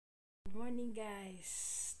Good morning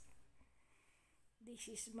guys.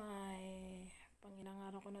 This is my pangilang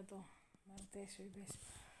araw ko na to. Martes, Webes.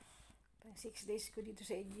 Pang 6 days ko dito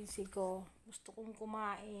sa agency ko. Gusto kong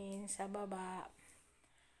kumain sa baba.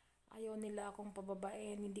 Ayaw nila akong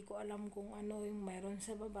pababain. Hindi ko alam kung ano yung mayroon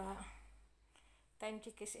sa baba. Time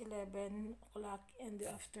check is 11 o'clock in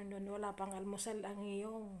the afternoon. Wala pang almusal ang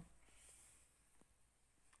iyong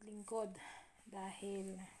lingkod.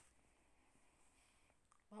 Dahil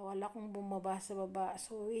bawal akong bumaba sa baba.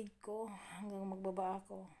 So, wait ko hanggang magbaba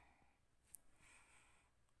ako.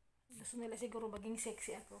 Gusto nila siguro maging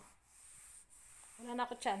sexy ako. Wala na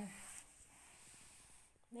ako tiyan.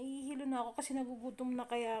 Nahihilo na ako kasi nagugutom na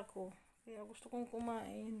kaya ako. Kaya gusto kong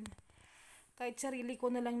kumain. Kahit sarili ko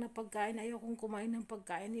na lang na pagkain, ayaw kong kumain ng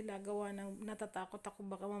pagkain nila. Gawa ng natatakot ako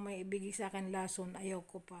baka mamaya ibigay sa akin lason. Ayaw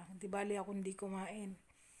ko pa. Di bali ako hindi kumain.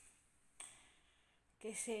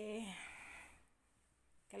 Kasi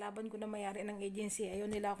kalaban ko na mayari ng agency. Ayaw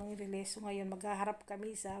nila akong i-release. So ngayon maghaharap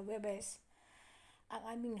kami sa Webes. Ang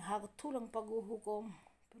aming hatulang paghuhukom.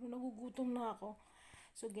 Pero nagugutom na ako.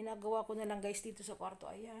 So ginagawa ko na lang guys dito sa kwarto.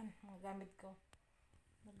 Ayan, mga gamit ko.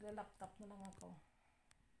 Nagla-laptop na lang ako.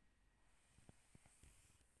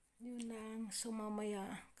 Yun lang. So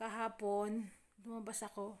mamaya, kahapon, lumabas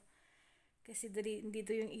ako. Kasi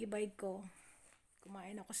dito yung e-bike ko.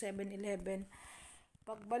 Kumain ako 7-Eleven.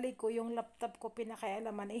 Pagbalik ko, yung laptop ko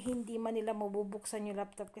pinakialaman, hindi man nila mabubuksan yung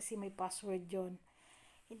laptop kasi may password yon.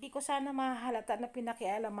 Hindi ko sana mahalata na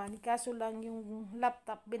pinakialaman, kaso lang yung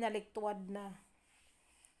laptop binaliktad na.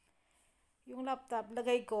 Yung laptop,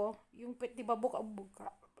 lagay ko, yung di ba buka-buka.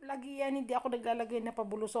 Lagi yan, hindi ako naglalagay na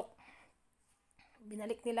pabulusok.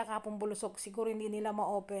 Binalik nila kapong bulusok, siguro hindi nila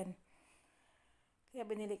ma-open. Kaya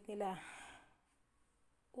binalik nila.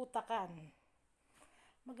 Utakan.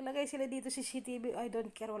 Maglagay sila dito sa CCTV, I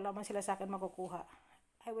don't care, wala man sila sa akin makukuha.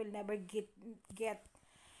 I will never get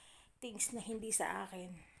things na hindi sa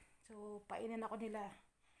akin. So, painan ako nila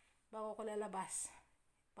bago ko lalabas.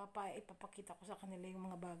 Ipapakita ko sa kanila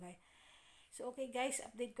yung mga bagay. So, okay guys,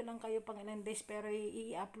 update ko lang kayo pang ilang days, pero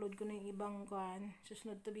i-upload ko na yung ibang kuhan.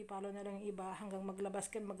 Susunod to be follow na lang yung iba hanggang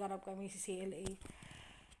maglabas kami, magharap kami sa CLA.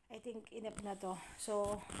 I think enough na to.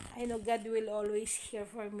 So, I know God will always here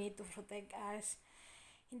for me to protect us.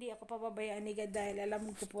 Hindi ako pababayaan ni God dahil alam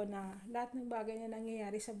ko po na lahat ng bagay na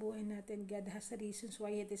nangyayari sa buhay natin, God has a reasons why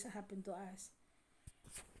it is happened to us.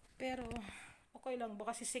 Pero, okay lang,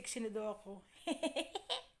 baka si sexy na daw ako.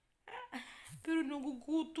 Pero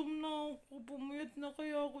nagugutom na ako, pumayat na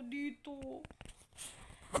kaya ako dito.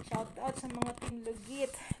 Shout out sa mga Team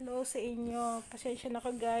Lugit. Hello sa inyo. Pasensya na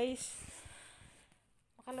ka guys.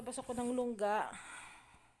 Makalabas ako ng lungga.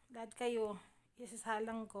 Lahat kayo,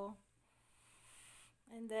 isasalang ko.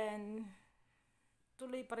 And then,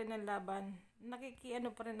 tuloy pa rin ang laban.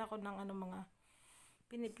 Nakikiano pa rin ako ng mga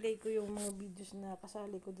piniplay ko yung mga videos na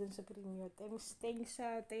kasali ko dun sa premium. Thanks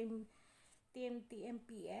sa team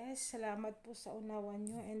TMPS. Salamat po sa unawan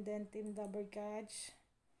nyo. And then, Team Double Catch.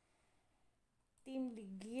 Team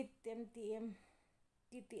Ligit.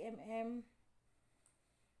 TTMM.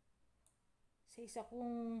 Sa isa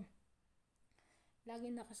kong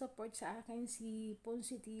lagi nakasupport sa akin si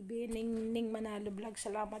Ponsi TV, Ning Manalo Vlog.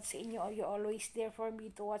 Salamat sa inyo. You always there for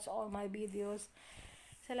me to watch all my videos.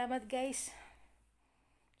 Salamat guys.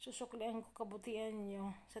 Susuklian ko kabutihan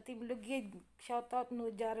nyo. Sa Team Lugid, shoutout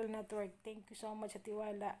no Jarrell Network. Thank you so much sa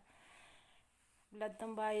tiwala. Blood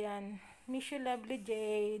ng Bayan. Miss you lovely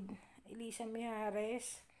Jade. Elisa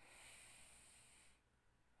Mijares.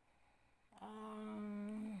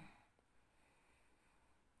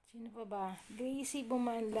 Sino pa ba? Gracie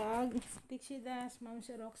Bumanlag, Pixie Das, Ma'am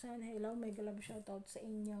si Roxanne, hello, may galab shoutout sa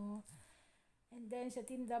inyo. And then sa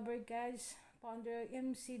Team Double Guys, Founder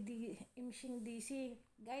Imshing DC,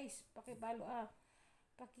 guys, pakipalo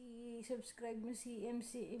paki-subscribe mo si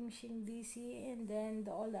MC Imshing DC, and then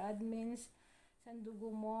all the admins,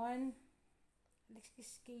 Sandugumon,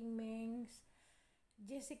 Alexis Kingmings,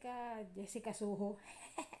 Jessica Suho,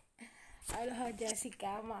 aloha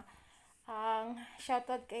Jessica, ang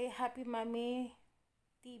shoutout kay Happy Mommy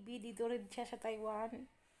TV, dito rin siya sa Taiwan.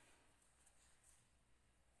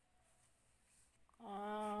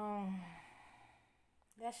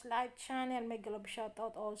 Dash Live Channel, may galab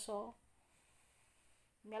shoutout also.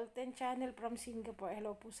 Melton Channel from Singapore,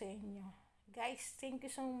 hello po sa inyo. Guys, thank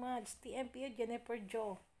you so much. TMPO Jennifer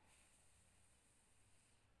Jo.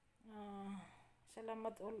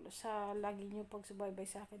 Salamat sa lagi nyo pagsubaybay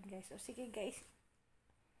sa akin guys. O sige guys,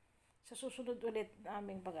 sa susunod ulit na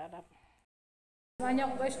aming pag-arap. Samahan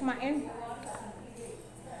niyo ako guys kumain.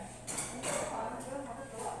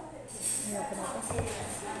 Ayaw pa natin.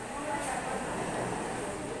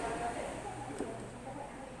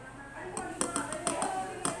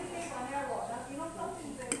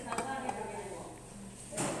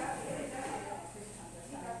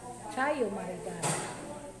 Ay, oh my God.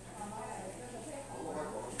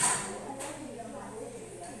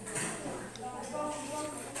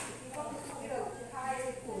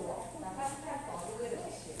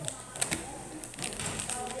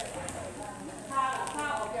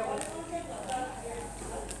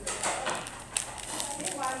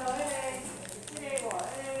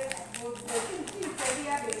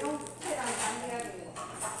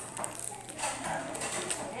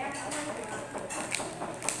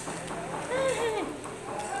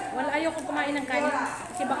 Wala, ayoko kumain ng kanin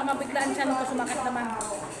kasi baka mabiglaan siya nung sumakit naman.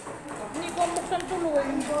 Hindi ko buksan tuloy.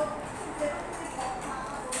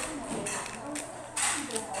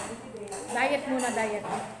 Diet muna, diet.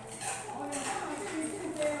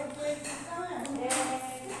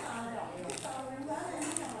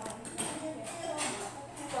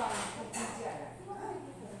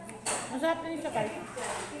 Masarap din siya kahit.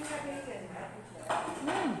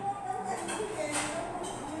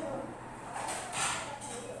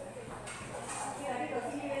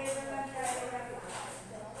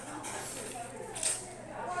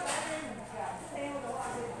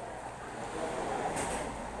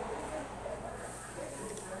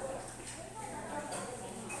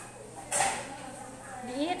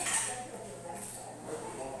 Diet.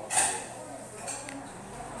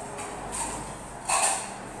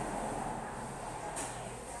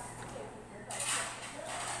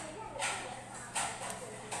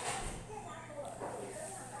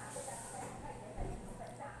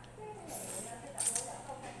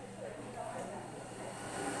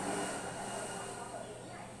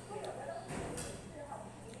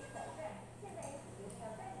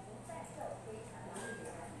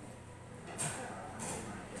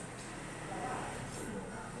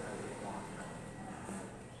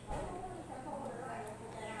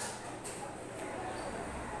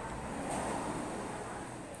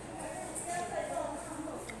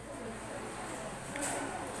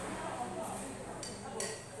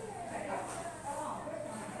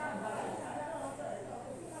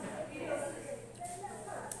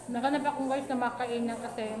 Nakanap akong guys na makainan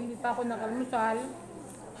kasi hindi pa ako nakalmusal.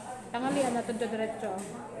 Tanghalian na ito diretso.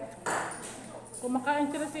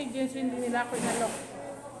 Kumakain sila si James, hindi nila ako inalok.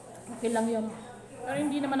 Okay lang yun. Pero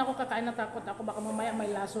hindi naman ako kakain, natakot ako baka mamaya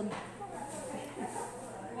may lason.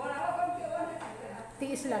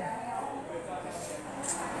 Tiis lang.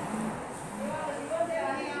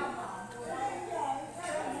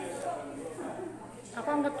 Ako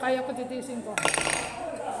hanggat kaya ko titiisin ko.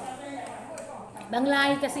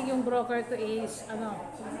 Banglahi kasi yung broker ko is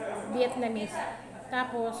Vietnamese.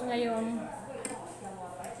 Tapos ngayon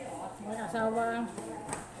may asawa.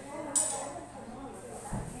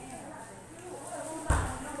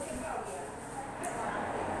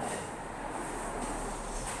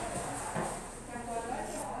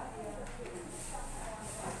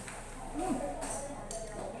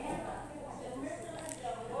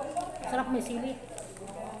 Sarap, may sili.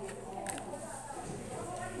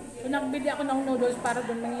 So, nagbili ako ng noodles para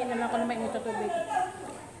doon mangiinan ako na mainit sa tubig.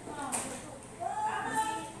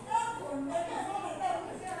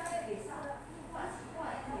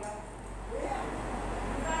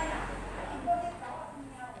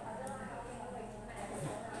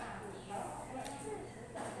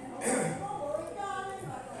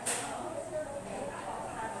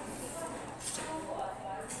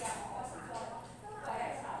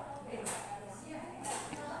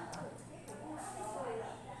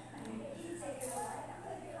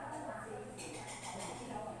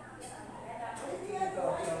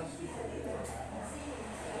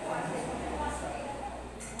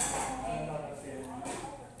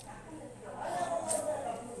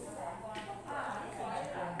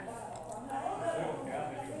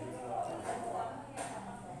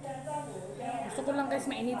 Gusto ko lang guys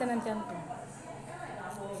mainitan ng tiyan ko.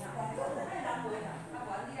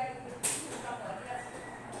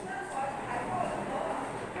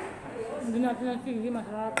 Hindi natin ang sili,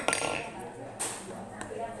 masarap.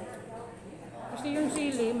 Kasi yung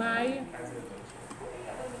sili may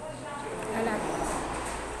alat.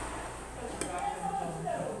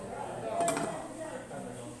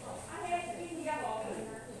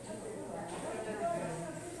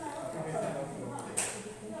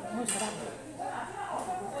 Sarap.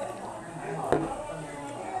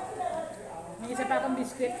 May isa pa akong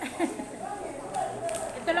biskuit.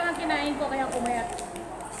 Ito lang ang kinain ko kaya kumayat.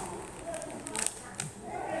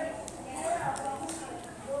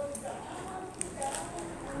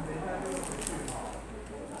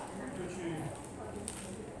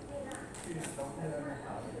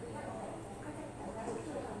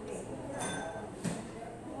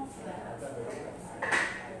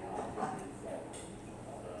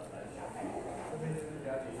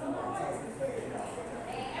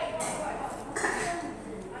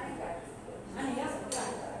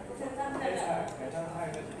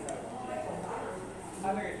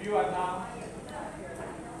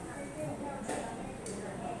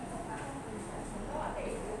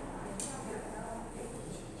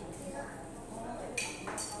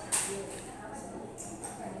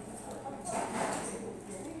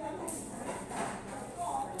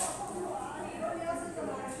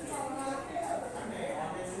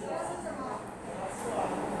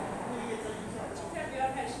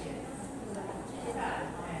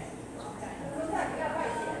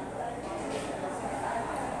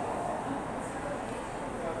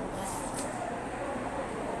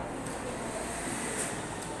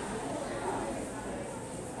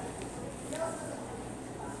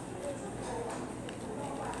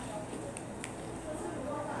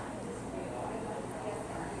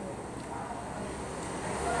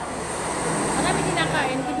 Marami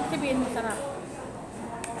kinakain, ibig sabihin masarap.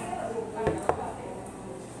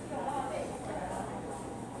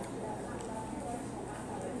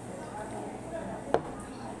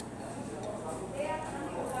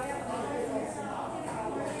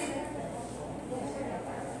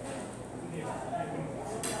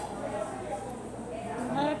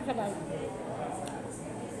 Harap sa bahay.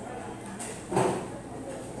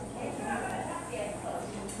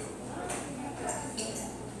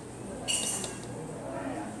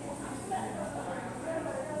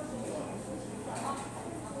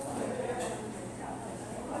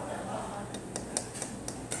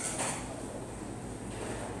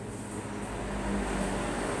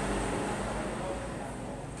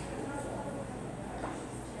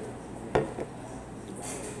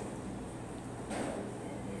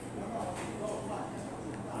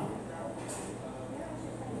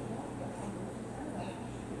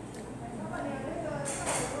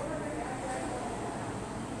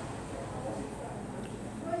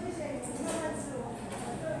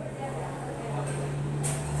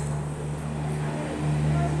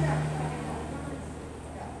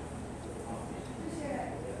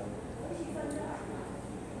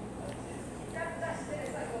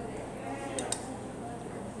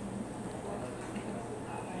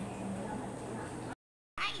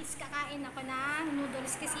 Guys, kakain ako ng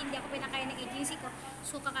noodles kasi hindi ako pinakain ng agency ko.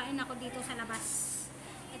 So, kakain ako dito sa labas.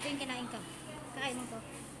 Ito yung kinain ko. Kakain ko.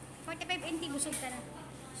 45 NT, busog ka na.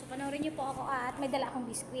 So, panoorin niyo po ako at may dala akong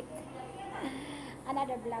biskwit.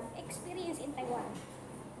 Another vlog. Experience in Taiwan.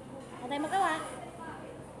 Ano tayo magawa?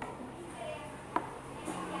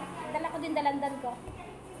 Dala ko din dalandan ko.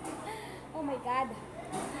 Oh my God.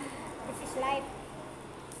 This is life.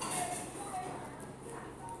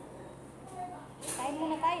 Kain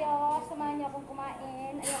muna tayo. Samahan niyo akong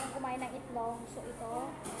kumain. Ayokong kumain ng itlog. So,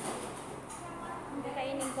 ito. Hindi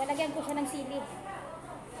kainin ko. Lagyan ko siya ng sili.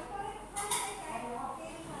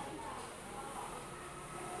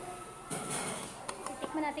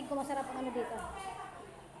 Tikman natin kung masarap ang ano dito.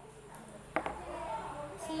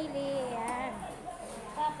 Sili. Yan.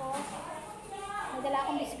 Tapos, may dala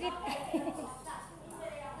akong biskuit.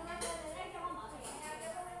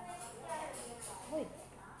 Uy.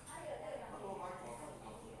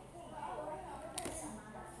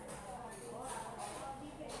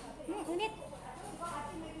 Unit.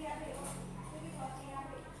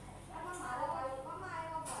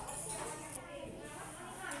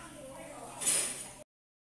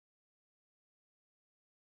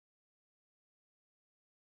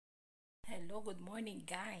 Hello, good morning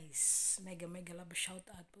guys. Mega love shout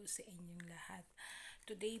out po sa inyong lahat.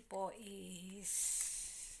 Today po this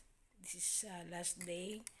is last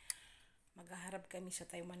day. Maghaharap kami sa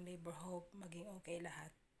Taiwan Labor. Hope maging okay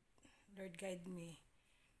lahat. Lord guide me.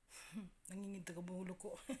 Nanginginto ka bulo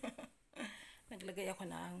ko. Naglagay ako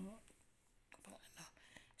ng ano.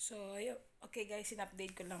 So, okay guys,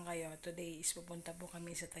 in-update ko lang kayo. Today is pupunta po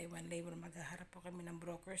kami sa Taiwan Labor. Maghaharap po kami ng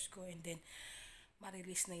brokers ko and then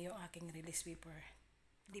ma-release na yung aking release paper.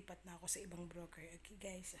 Lipat na ako sa ibang broker. Okay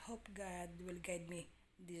guys, hope God will guide me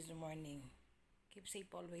this morning. Keep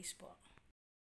safe always po.